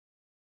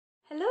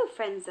Hello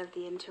friends of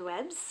the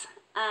interwebs.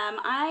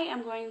 I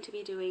am going to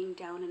be doing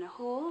Down in a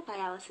Hole by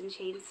Alice in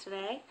Chains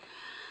today.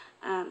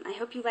 I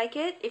hope you like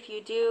it. If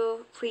you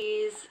do,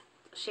 please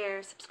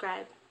share,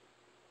 subscribe,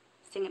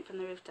 sing it from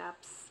the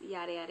rooftops,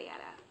 yada yada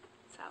yada.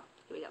 So,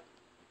 here we go.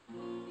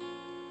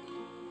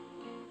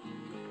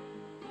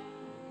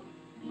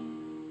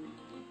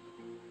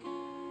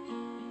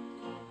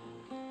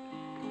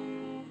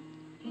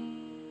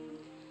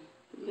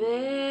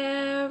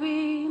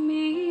 Bury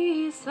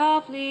me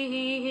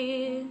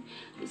softly in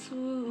this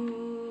room.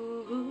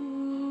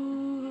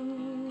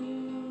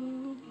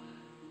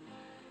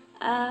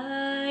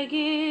 I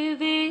give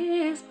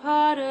this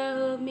part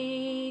of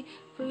me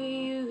for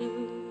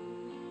you.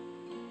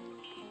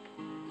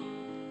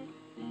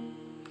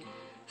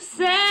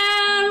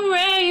 Sand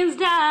rains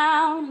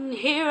down, and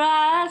here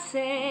I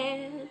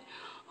sit,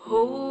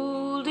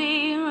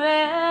 holding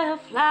red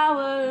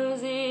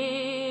flowers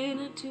in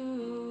a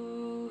tube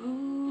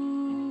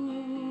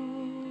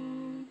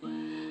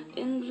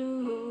in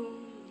bloom.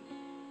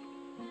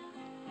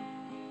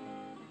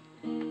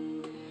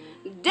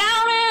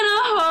 Down in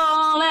a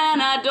hole,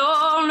 and I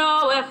don't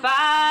know if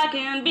I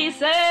can be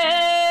saved.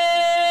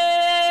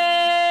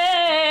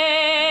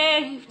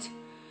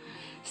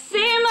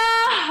 See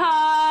my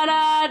heart,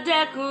 I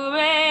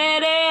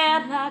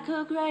decorated like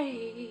a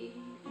grave.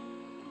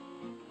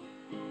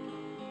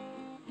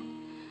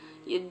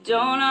 You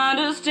don't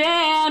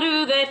understand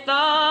who they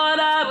thought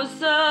I was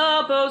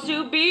supposed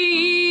to be.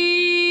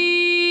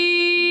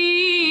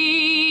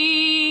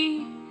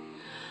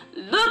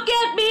 Look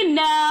at me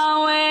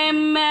now, a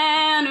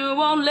man who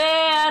won't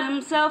let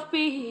himself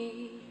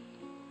be.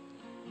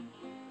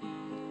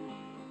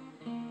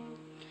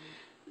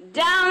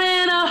 Down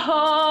in a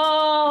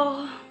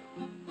hole,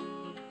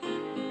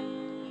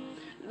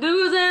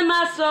 losing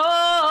my soul,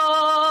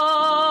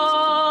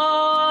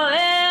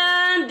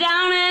 and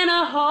down in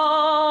a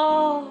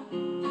hole,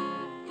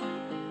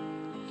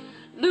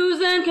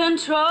 losing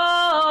control.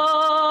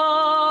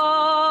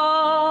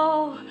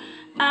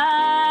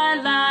 I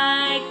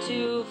like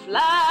to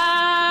fly,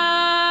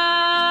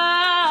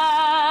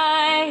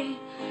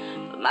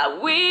 but my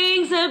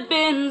wings have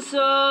been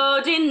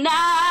so denied.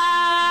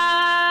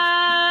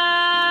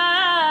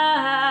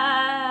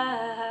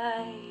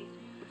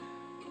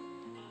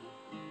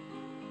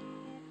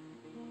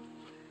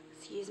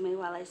 Excuse me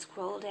while I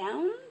scroll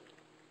down.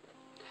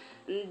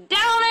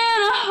 Down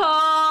in a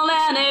hole,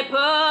 and they put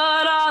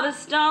all the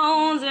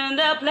stones in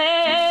their place.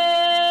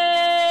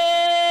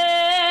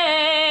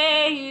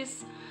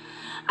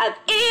 I've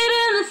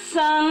eaten the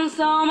sun,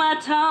 so my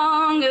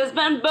tongue has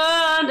been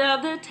burned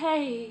of the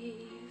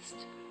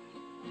taste.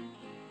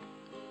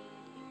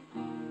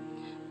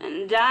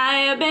 And I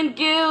have been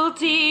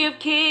guilty of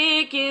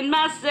kicking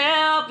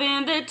myself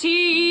in the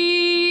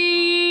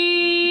teeth.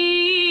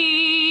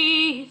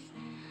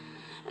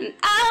 And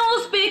I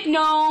will speak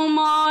no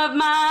more of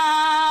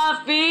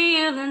my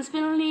feelings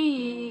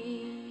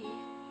beneath.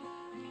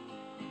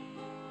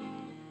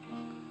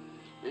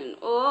 And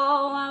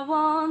oh, I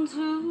want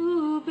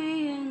to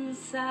be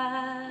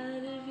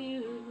inside of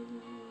you.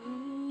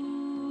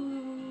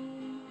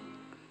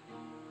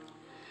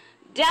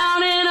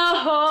 Down in a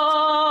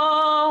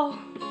hole,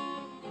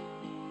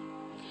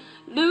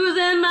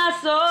 losing my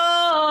soul,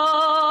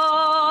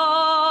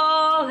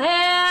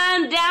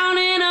 and down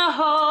in a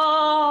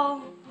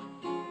hole,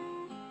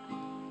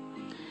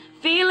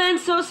 feeling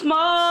so small.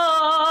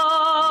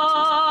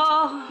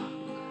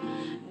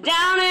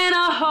 Down in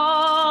a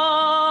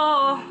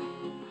hole,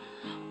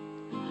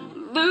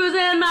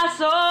 losing my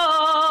soul,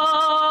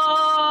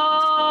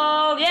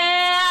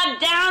 yeah,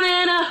 down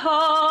in a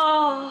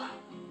hole,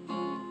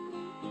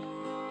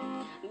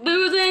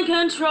 losing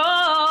control.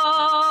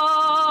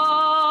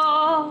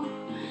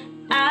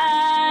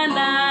 I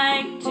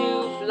like to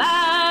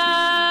fly,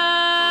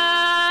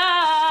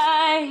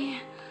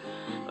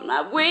 but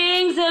my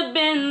wings have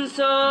been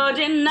so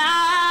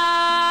denied.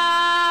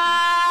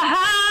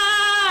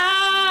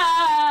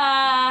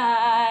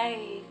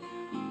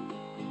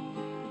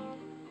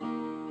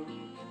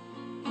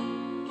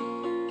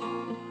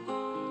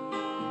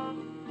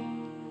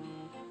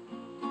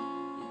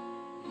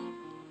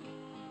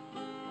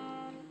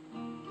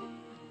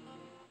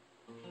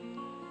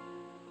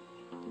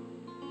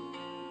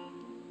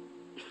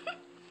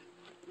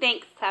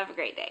 Thanks. Have a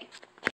great day.